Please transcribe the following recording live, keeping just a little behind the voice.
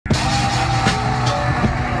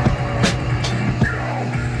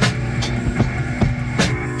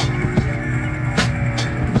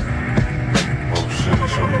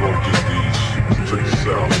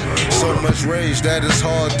was raised that it's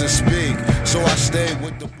hard to speak, so I stayed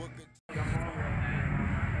with the book.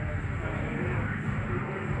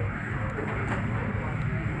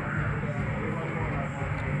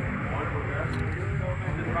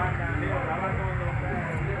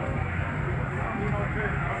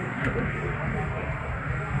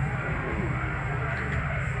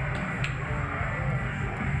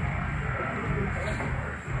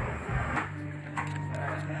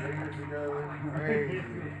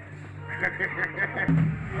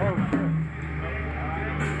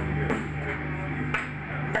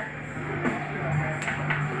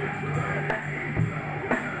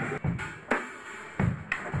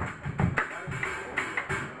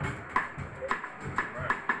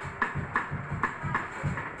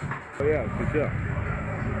 Oh yeah, good job.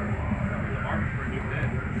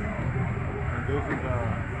 And this is Dakota.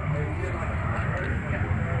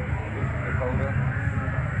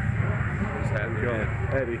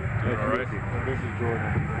 Eddie. All right. And this is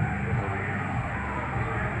Jordan.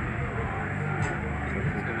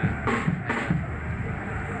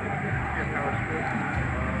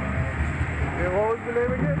 And what was the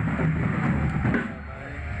name again?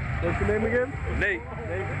 What's the name again? Nate.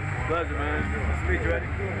 Pleasure, man. Nice to meet you,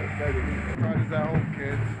 Eddie. Try this at home,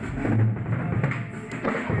 kids.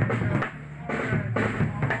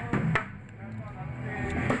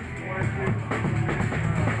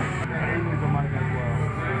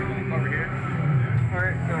 Over here. All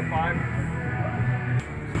right, so 5.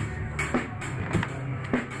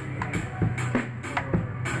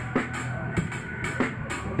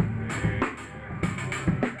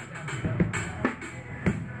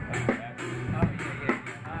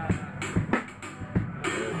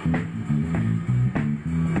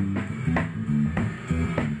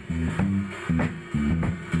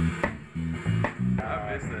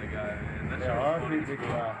 Big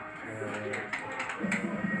class.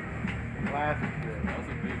 Classic shit. That was a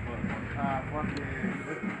big one. Fuck yeah.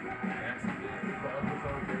 That's a big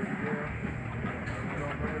episode there, yeah. You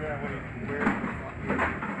don't remember that when he wears the fucking...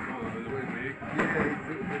 Oh, was it big? Yeah,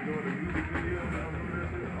 they're doing a music video.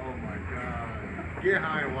 Oh my god. Get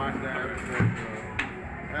high and watch that episode, bro.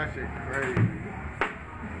 That shit crazy.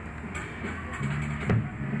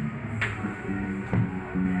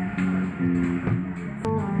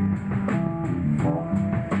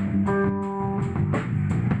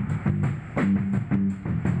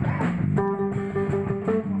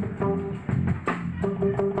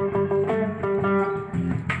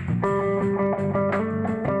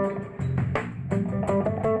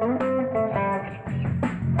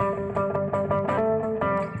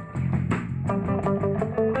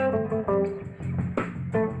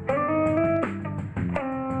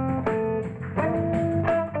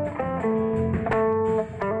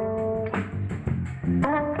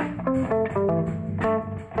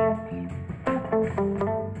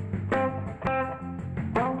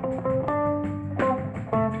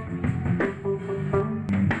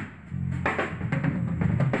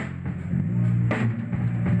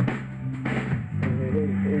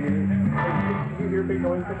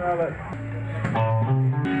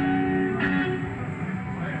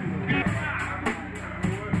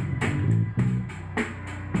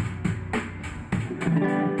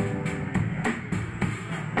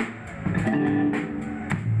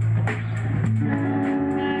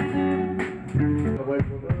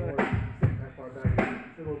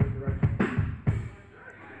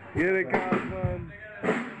 Get it, Conklin.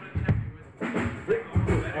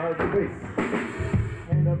 The base.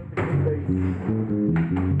 Hand up to the base.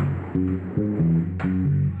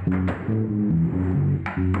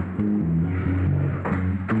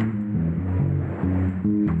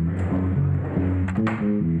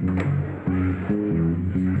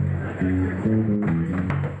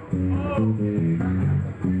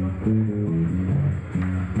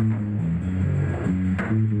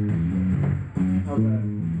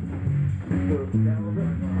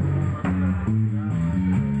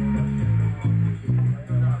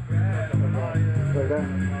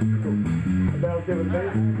 Give it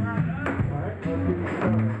base. Alright, let's give it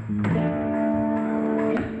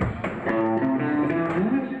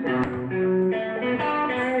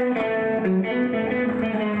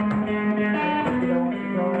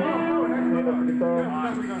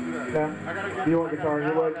Do you want guitar? You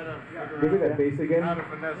like? Give me that bass again.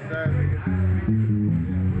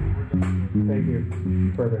 Thank you.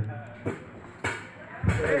 Perfect.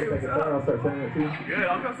 Hey, what's up? I'll start sending it to you. Good,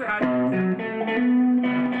 I'll come say hi.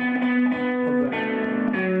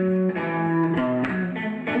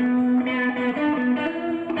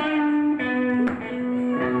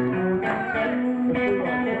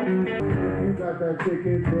 That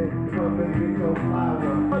chicken dick, come and get your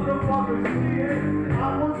flower. Motherfuckers.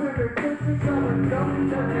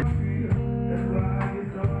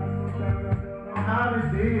 How to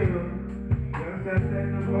deal? Just that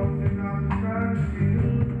the folks and I'm trying to feel.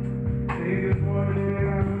 Niggas wanna get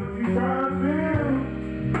out what you trying to feel.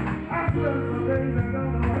 I feel some days I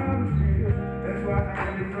don't know how to feel. That's why I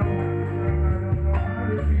just don't know how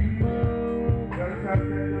to feel. Just that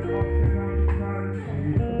the folks and I'm trying to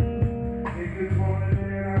feel. Niggas wanna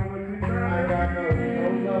get out what you trying to feel. I got no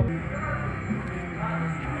love.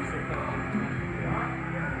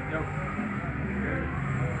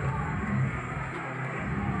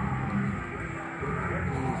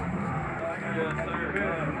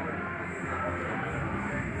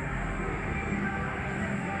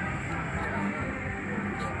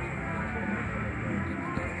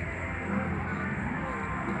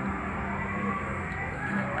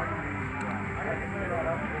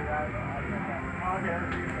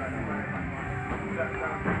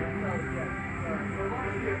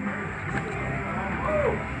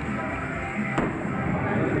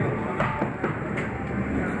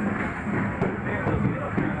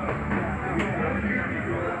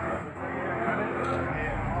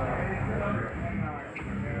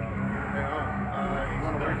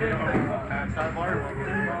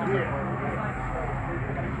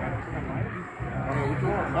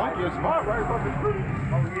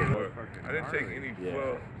 I didn't take any.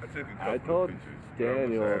 Well, I took a couple I told pictures.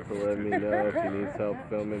 Daniel to let me know if he needs help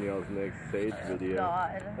filming y'all's next Sage video.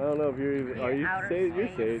 God. I don't know if you're even. Are you Sage? You're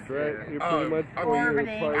Sage, right? You're pretty much.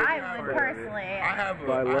 Orbiting. I would personally. I have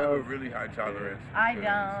a really high tolerance. I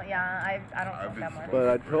don't. Yeah, I don't film that much. But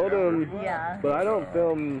I told him. Yeah. But I don't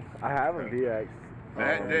film. I have a VX.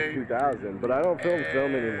 That day, 2000, but I don't film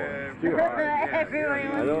anymore. It's too hard.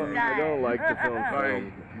 Everyone wants I don't like to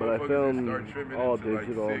film, but I film all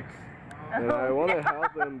digital. And I want to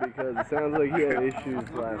help him because it sounds like he had issues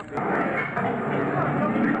last night.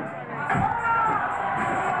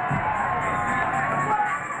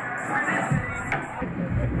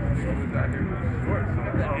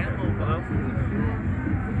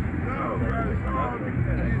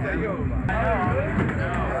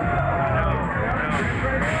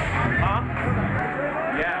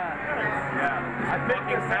 I think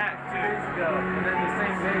it's that 2 days ago, and then the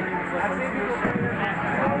same day he was like,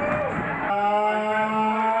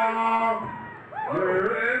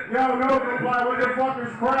 Yo, no, what the fuck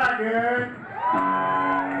is cracking?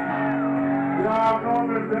 Y'all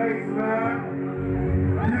Norman Bates, man.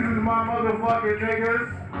 These is my motherfucking niggas.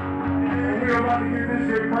 And we about to get this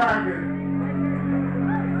shit cracking.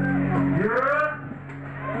 Yeah?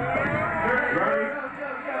 Ready?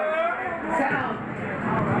 Sound.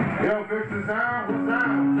 Yo, fix the sound. What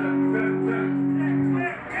sound?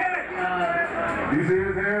 You see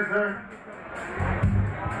his hand, sir?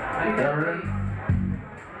 Everything?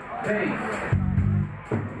 Thanks.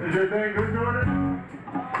 Is your thing good, Jordan?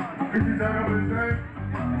 Could you turn up his thing?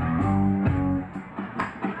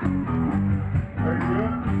 Are you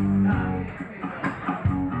good?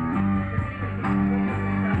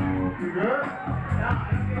 You good?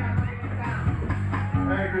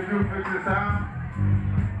 Hey, could you fix the sound?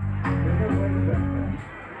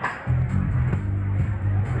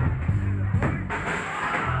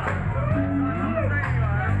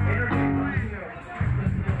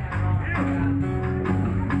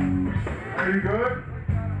 Are you good?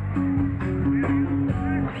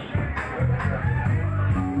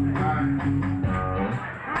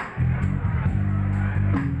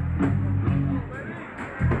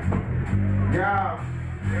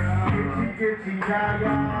 Itchy,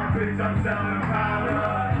 yeah, bitch, I'm selling powder.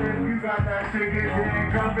 If you got that chicken,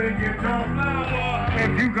 then come and get your flour.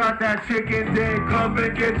 If you got that chicken, then come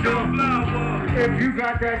and get your flour. If you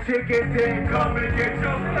got that chicken, then come and get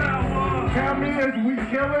your flour. Tell me, is we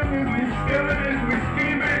killing, is we stealing, is we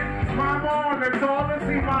scheming? Mama on the toilet,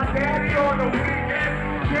 see my daddy on the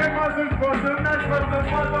weekend. Their mother's bosom, that's what the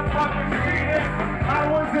motherfucking street is. I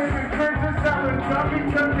was in the trenches selling dummy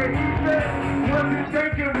till the evening. Wasn't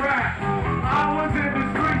taking rap. I was in the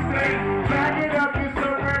streets, they bagging up and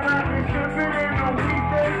serving rap and shipping in a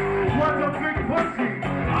weekend. Was a big pussy.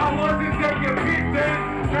 I wasn't taking pieces.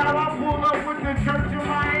 Now I pull up with the church in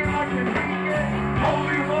my hand like a deacon.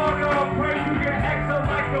 Holy water, pray you get extra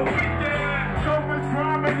like the weekend. So much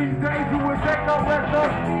drama these days, you would take a rest of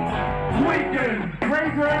weekend.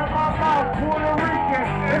 Razor in my mouth, Puerto Rican.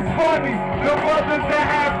 It's funny, the brothers that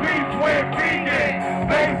have beef with vegan.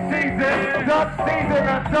 Base season, duck season,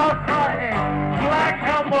 a duck hunting. Black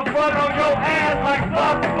helmet butt on your ass like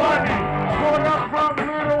Bubs Bunny. Put up from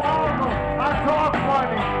Little Armor, I talk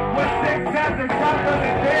funny. With 6 cents and shotgun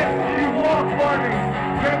and this, you walk funny.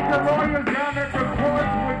 Take the lawyers down at the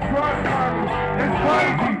courts with drug money. It's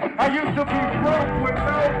crazy, I used to be broke with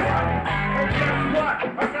no money. And guess what?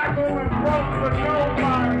 I'm not going broke with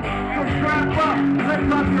nobody. So strap up,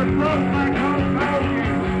 lift up your throat like Hulk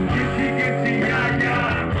Hogan. Get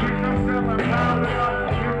yeah. Bitch, I'm selling powder.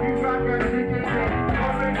 If you got that chicken dick,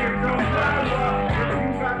 come and get your flour. If you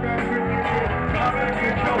got that chicken dick, come and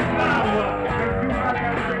get your flour. If you got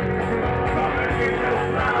that chicken dick, come and get your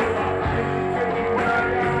flour.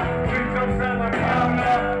 Bitch, I'm selling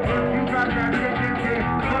powder. If you got that chicken dick,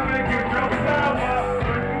 come and get your flour. If you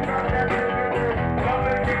got that chicken dick,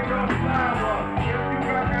 come and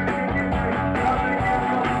get your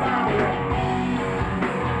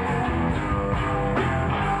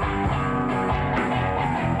flour. If you got that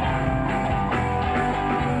chicken dick, come and get your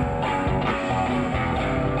flour. Yeah,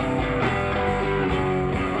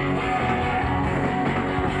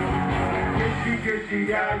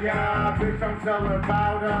 bitch, I'm selling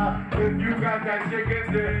powder. If you got that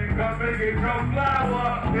chicken dick, come and get your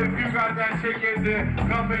flour. If you got that chicken dick,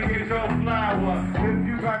 come and get your flour. If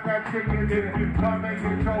you got that chicken dick, come and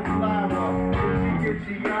get your flour.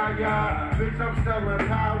 Yeah, bitch, I'm selling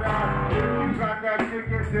powder. If you got that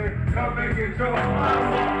chicken dick, come and get your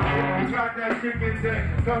flour. If you got that chicken dick,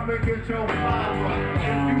 come and get your flour.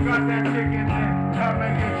 If you got that chicken dick, come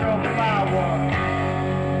and get your flour.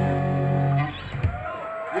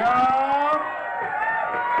 Yo!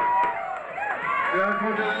 Yeah, let's go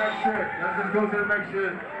to the next shit. Let's just go to the next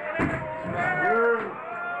shit.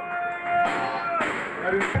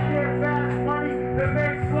 That is fast money, that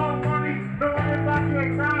makes slow money. The one if I get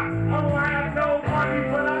caught, I won't have no money,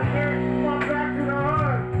 but I can't come back to the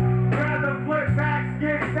hood. Rather flip backs,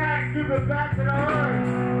 get stacks, give it back to the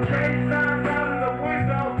hood. Change signs out of the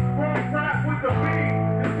window, roll trap with the beat.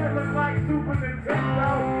 This shit looks like Super Nintendo.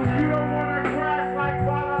 You don't want to crash like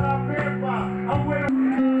I'm with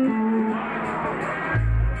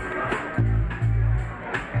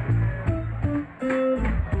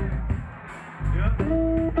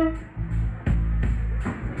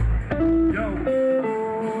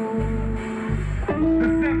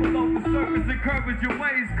encourage your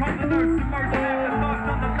ways, call the nurse immersion after thoughts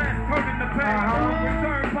on the last turning the page.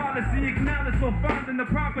 Return policy, acknowledge or finding the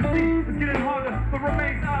prophecy. It's getting harder, but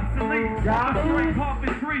remains obsolete. The string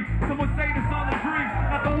coffin tree, someone say this all a dream.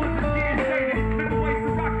 Not the ones that's getting shaded, in the way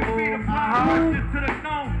so I can be the fly question to the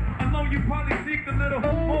known. Alone you probably seek a little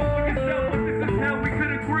more for yourself, but this is how we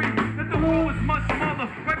could agree that the world was much smaller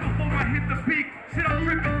right before I hit the peak. Shit, I'm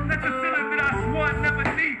tripping, that's the center that I swore I'd never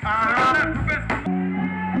need. I'm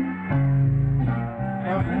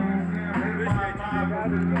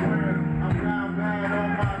down bad on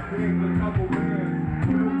my dick, a couple wins.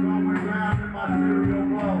 Still going down in my cereal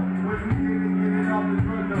bowl. When you get it off the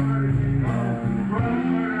drugs, the hurricane goes. Drugs,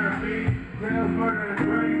 murder, and beat. Jails, murder, and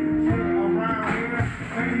drink. Shit around here,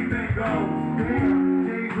 anything goes. Damn,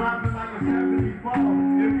 J's dropping like a 74. If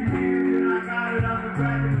you need it, then I got it on the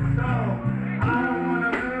back of the stove. I don't want to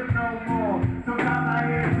live no more. Sometimes I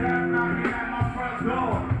hear death knocking at my front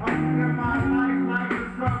door. I'm seeing my life like a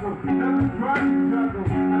struggle. Never try to juggle.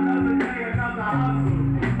 Another day, another hustle.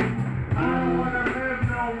 I don't want to live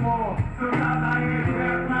no more. Sometimes I hear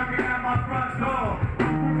death knocking at my front door.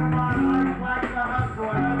 I'm seeing my life like a hustle.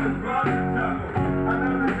 Another drug to juggle.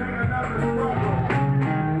 Another day, another struggle.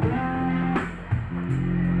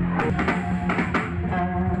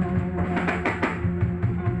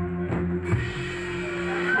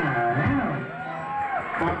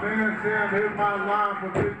 My man Sam hit my line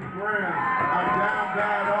for 50 grand. I'm down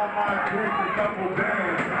bad on my dick, a couple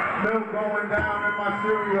bands. Milk going down in my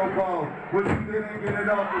cereal bowl. But you didn't get it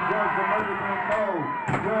off the drugs, the murder and cold.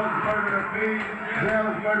 Drugs, murder and beans,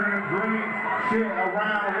 jails, murder and greens. Shit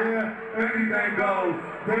around here, anything goes.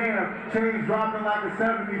 Damn, change dropping like a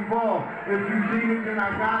 74. If you need it, then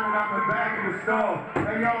I got it on the back of the store.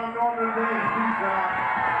 Hey y'all, Norman Days, peace out.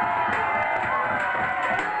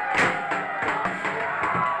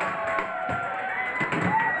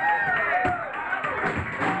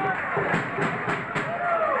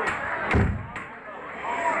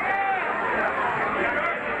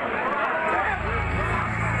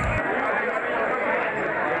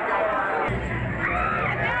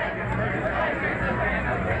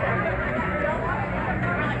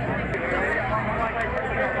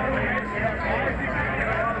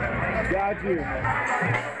 Got you.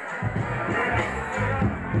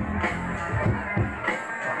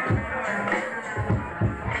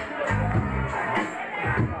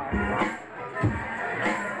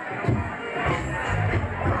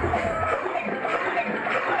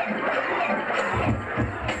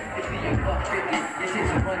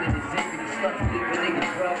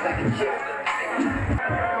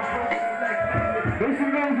 Those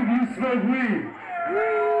are those of you smoke weed.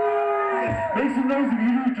 Make some noise if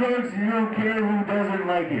you do drugs and you don't care who doesn't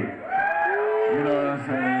like it. You know what I'm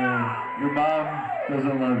saying? Your mom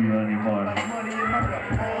doesn't love you anymore. Money in my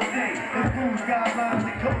cup all day. The food's guidelines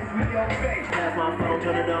and codes with your face. Pass my phone,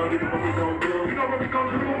 turn it down, you know what we gon' do. You know what we gon'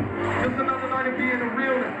 do? Just another night of being a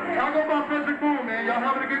realness. Y'all go by Frédrick, man. Y'all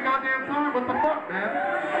having a good goddamn time? What the fuck, man?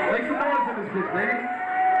 Make some noise in this bitch, baby.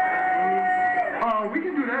 We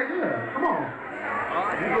can do that, yeah. Come on.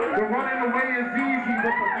 The running away is easy,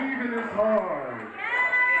 but the leaving is hard.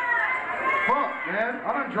 Fuck, man. I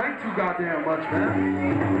done drank too goddamn much, man.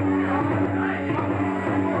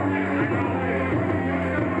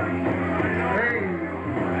 Hey.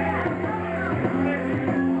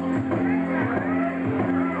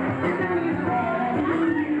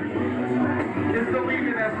 It's the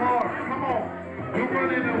leaving that's hard. Come on. The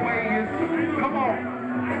running away is... Come on.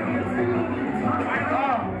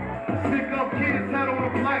 Sick up kids, had on a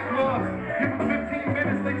black gloves. Give them 15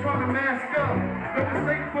 minutes, they trying to mask up. The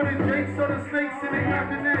mistake for the jakes or the snakes, and they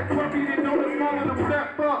rapping that puppy, didn't know the small of them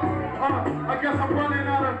step up. I guess I'm running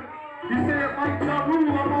out of, you said like Ja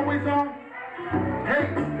Rule, I'm always on. Hey,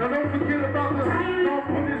 now don't forget about the, don't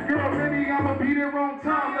put this girl ready, I'ma be there on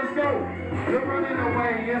time, let's go. The running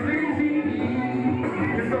away is easy,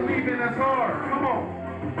 it's the leaving that's hard, come on.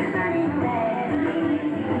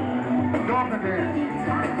 Dolphin dance.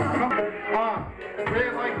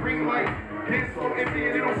 Red light, green light. Pants so empty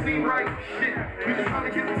and it don't seem right. Shit, we just trying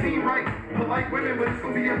to get the team right. Polite women, but it's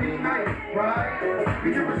gonna be a mean night, right?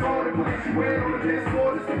 We can resolve the place you wear on the dance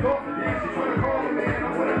floor. Just a dolphin dance. She's trying to call her, man.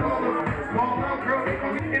 I'm gonna call her. Small out, girl.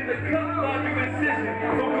 In the cut, logic incision.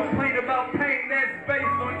 Don't complain about pain. That's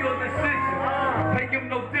based on your decision. Pay him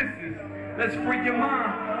no disses. Let's free your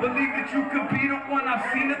mind. Believe that you could be the one. I've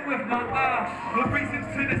seen it with my eyes. The reason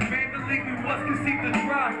to this vandalism we was conceived to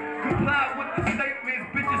try. Comply with the statements,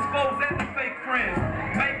 bitches, foes, and the fake friends.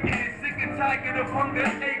 Make it sick and tired of hunger,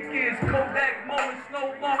 aching. Kodak moments,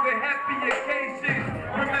 no longer happy occasions.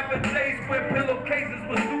 Remember days when pillowcases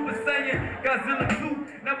was Super Saiyan. Godzilla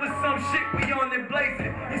 2, now with some shit we on and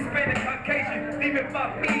blazing. Hispanic, Caucasian, even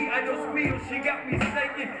by me, I know Smeo, she got me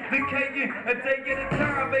staking, decaying. A day at a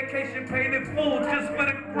time, vacation paid in full just for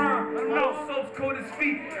the crime. No soaps, cold as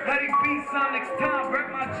feet. How they beat Sonic's time,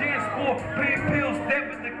 grab my jams for paying pills, dead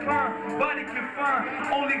with the climb. Body confined,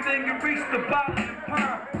 only thing you reach the bottom of the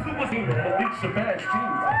pine. Alicia bad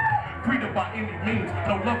jeans. Freedom by any means,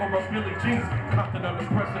 no lover of Billy Jeans. Compton under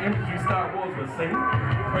pressure, imagery, Star Wars was seen.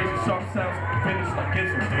 Crazy sharp sounds, finished like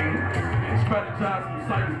Insulin. Strategize in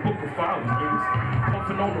Simon's book of filings.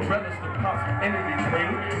 Puffing on the relish, the cops, enemy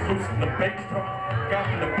train. Loosen the baby truck, got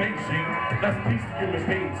in the Beijing. That's peace to human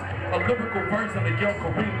beings. A lyrical version of young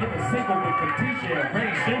Kareem, living single with Khadijah and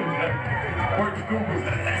regime. Word to guru,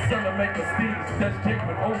 son of make a steez. That's Jake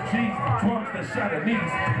with OGs, drums that shatter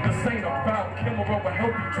knees. This ain't about Kimmer over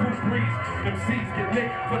healthy truth breeze. Them seeds get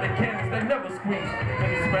nicked for the cannons, they never squeeze. And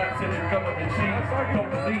these raps in the government cheese,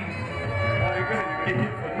 don't believe. Get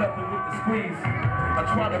hit for nothing with the squeeze. I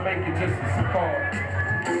try to make it just as far.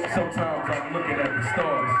 Sometimes I'm looking at the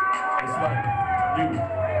stars. It's like you,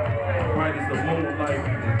 bright as the moonlight.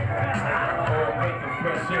 All wait and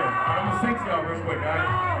fresh air. I'm gonna sing to y'all real quick, alright?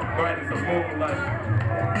 Bright as the moonlight.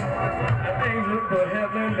 An angel for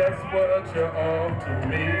heaven, that's what you're all to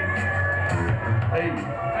me. Hey,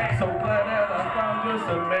 so glad that I found you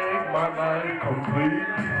to make my life complete.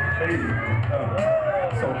 Hey,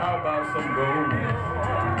 so how about some romance?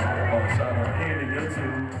 All shot on head in your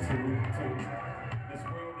two. This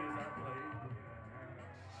world is our play.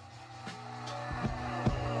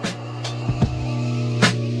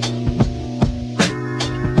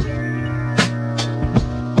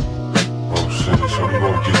 Oh shit, so we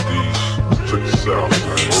gonna get these. Check this out,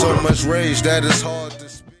 man. So much rage that is hard to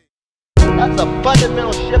speak. That's a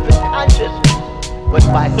fundamental shift in consciousness. But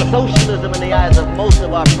by socialism in the eyes of most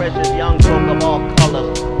of our precious young folk of all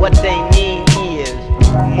colors, what they need is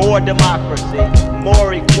more democracy,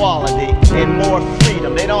 more equality, and more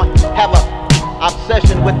freedom. They don't have an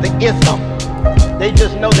obsession with the ism. They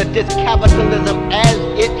just know that this capitalism, as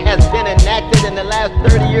it has been enacted in the last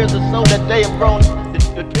 30 years or so, that they have grown